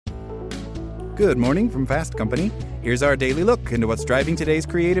Good morning from Fast Company. Here's our daily look into what's driving today's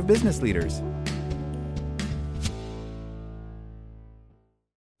creative business leaders.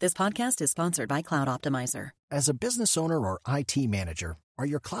 This podcast is sponsored by Cloud Optimizer. As a business owner or IT manager, are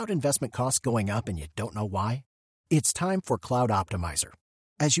your cloud investment costs going up and you don't know why? It's time for Cloud Optimizer.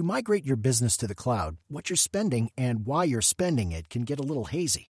 As you migrate your business to the cloud, what you're spending and why you're spending it can get a little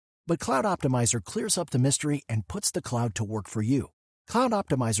hazy. But Cloud Optimizer clears up the mystery and puts the cloud to work for you. Cloud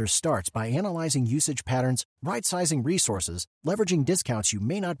Optimizer starts by analyzing usage patterns, right-sizing resources, leveraging discounts you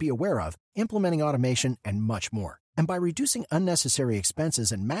may not be aware of, implementing automation, and much more. And by reducing unnecessary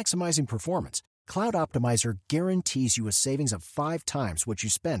expenses and maximizing performance, Cloud Optimizer guarantees you a savings of 5 times what you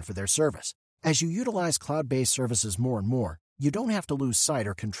spend for their service. As you utilize cloud-based services more and more, you don't have to lose sight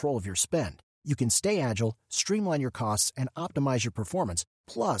or control of your spend. You can stay agile, streamline your costs, and optimize your performance,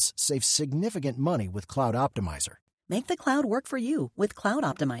 plus save significant money with Cloud Optimizer. Make the cloud work for you with Cloud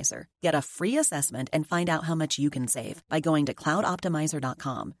Optimizer. Get a free assessment and find out how much you can save by going to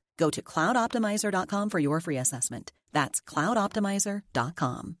cloudoptimizer.com. Go to cloudoptimizer.com for your free assessment. That's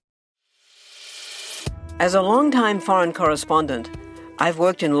cloudoptimizer.com. As a longtime foreign correspondent, I've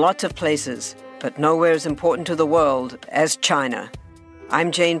worked in lots of places, but nowhere as important to the world as China. I'm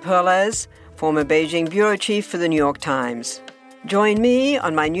Jane Perlez, former Beijing bureau chief for the New York Times. Join me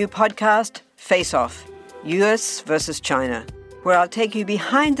on my new podcast, Face Off, U.S. versus China, where I'll take you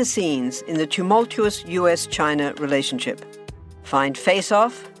behind the scenes in the tumultuous U.S.-China relationship. Find Face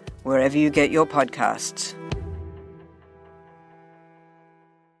Off wherever you get your podcasts.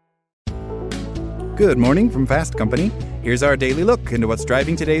 Good morning from Fast Company. Here's our daily look into what's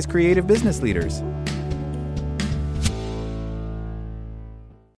driving today's creative business leaders.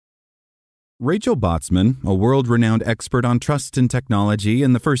 Rachel Botsman, a world-renowned expert on trust and technology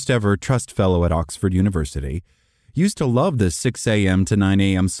and the first-ever Trust Fellow at Oxford University, used to love the 6 a.m. to 9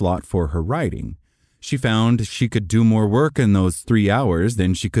 a.m. slot for her writing. She found she could do more work in those 3 hours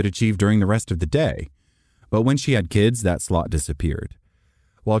than she could achieve during the rest of the day. But when she had kids, that slot disappeared.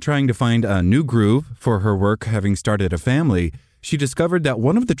 While trying to find a new groove for her work having started a family, she discovered that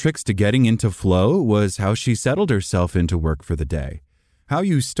one of the tricks to getting into flow was how she settled herself into work for the day. How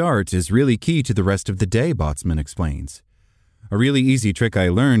you start is really key to the rest of the day, Botsman explains. A really easy trick I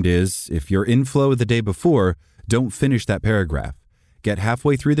learned is, if you're in flow the day before, don't finish that paragraph. Get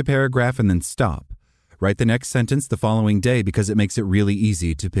halfway through the paragraph and then stop. Write the next sentence the following day because it makes it really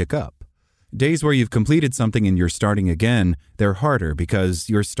easy to pick up. Days where you've completed something and you're starting again, they're harder because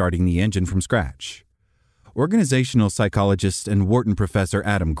you're starting the engine from scratch. Organizational psychologist and Wharton professor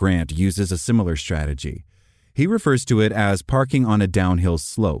Adam Grant uses a similar strategy. He refers to it as parking on a downhill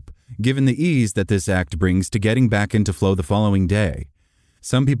slope, given the ease that this act brings to getting back into flow the following day.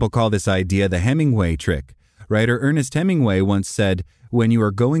 Some people call this idea the Hemingway trick. Writer Ernest Hemingway once said, "When you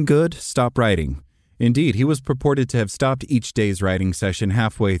are going good, stop writing." Indeed, he was purported to have stopped each day's writing session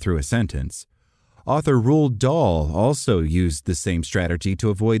halfway through a sentence. Author Roald Dahl also used the same strategy to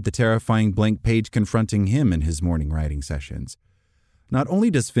avoid the terrifying blank page confronting him in his morning writing sessions. Not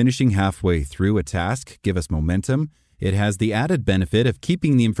only does finishing halfway through a task give us momentum, it has the added benefit of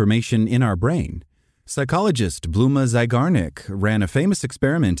keeping the information in our brain. Psychologist Bluma Zygarnik ran a famous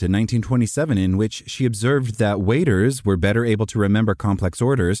experiment in 1927 in which she observed that waiters were better able to remember complex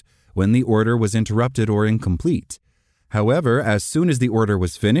orders when the order was interrupted or incomplete. However, as soon as the order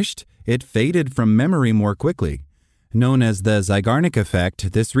was finished, it faded from memory more quickly. Known as the Zygarnik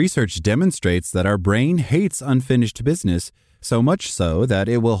effect, this research demonstrates that our brain hates unfinished business, so much so that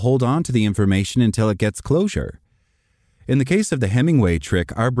it will hold on to the information until it gets closure. In the case of the Hemingway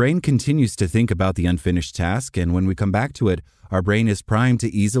trick, our brain continues to think about the unfinished task, and when we come back to it, our brain is primed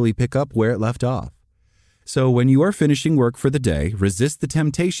to easily pick up where it left off. So when you are finishing work for the day, resist the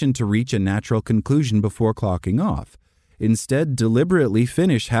temptation to reach a natural conclusion before clocking off. Instead, deliberately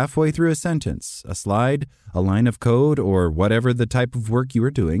finish halfway through a sentence, a slide, a line of code, or whatever the type of work you are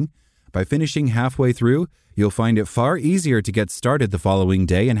doing. By finishing halfway through, you'll find it far easier to get started the following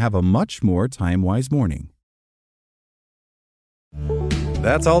day and have a much more time-wise morning.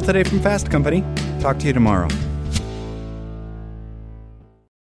 That's all today from Fast Company. Talk to you tomorrow.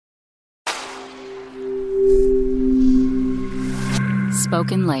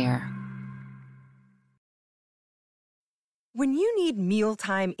 Spoken Layer. When you need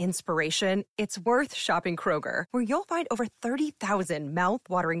mealtime inspiration, it's worth shopping Kroger, where you'll find over 30,000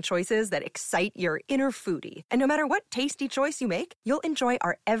 mouth-watering choices that excite your inner foodie. And no matter what tasty choice you make, you'll enjoy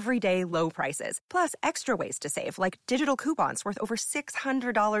our everyday low prices, plus extra ways to save, like digital coupons worth over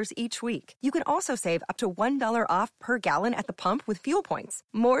 $600 each week. You can also save up to $1 off per gallon at the pump with fuel points.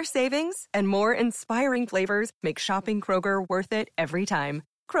 More savings and more inspiring flavors make shopping Kroger worth it every time.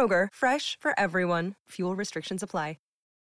 Kroger, fresh for everyone. Fuel restrictions apply.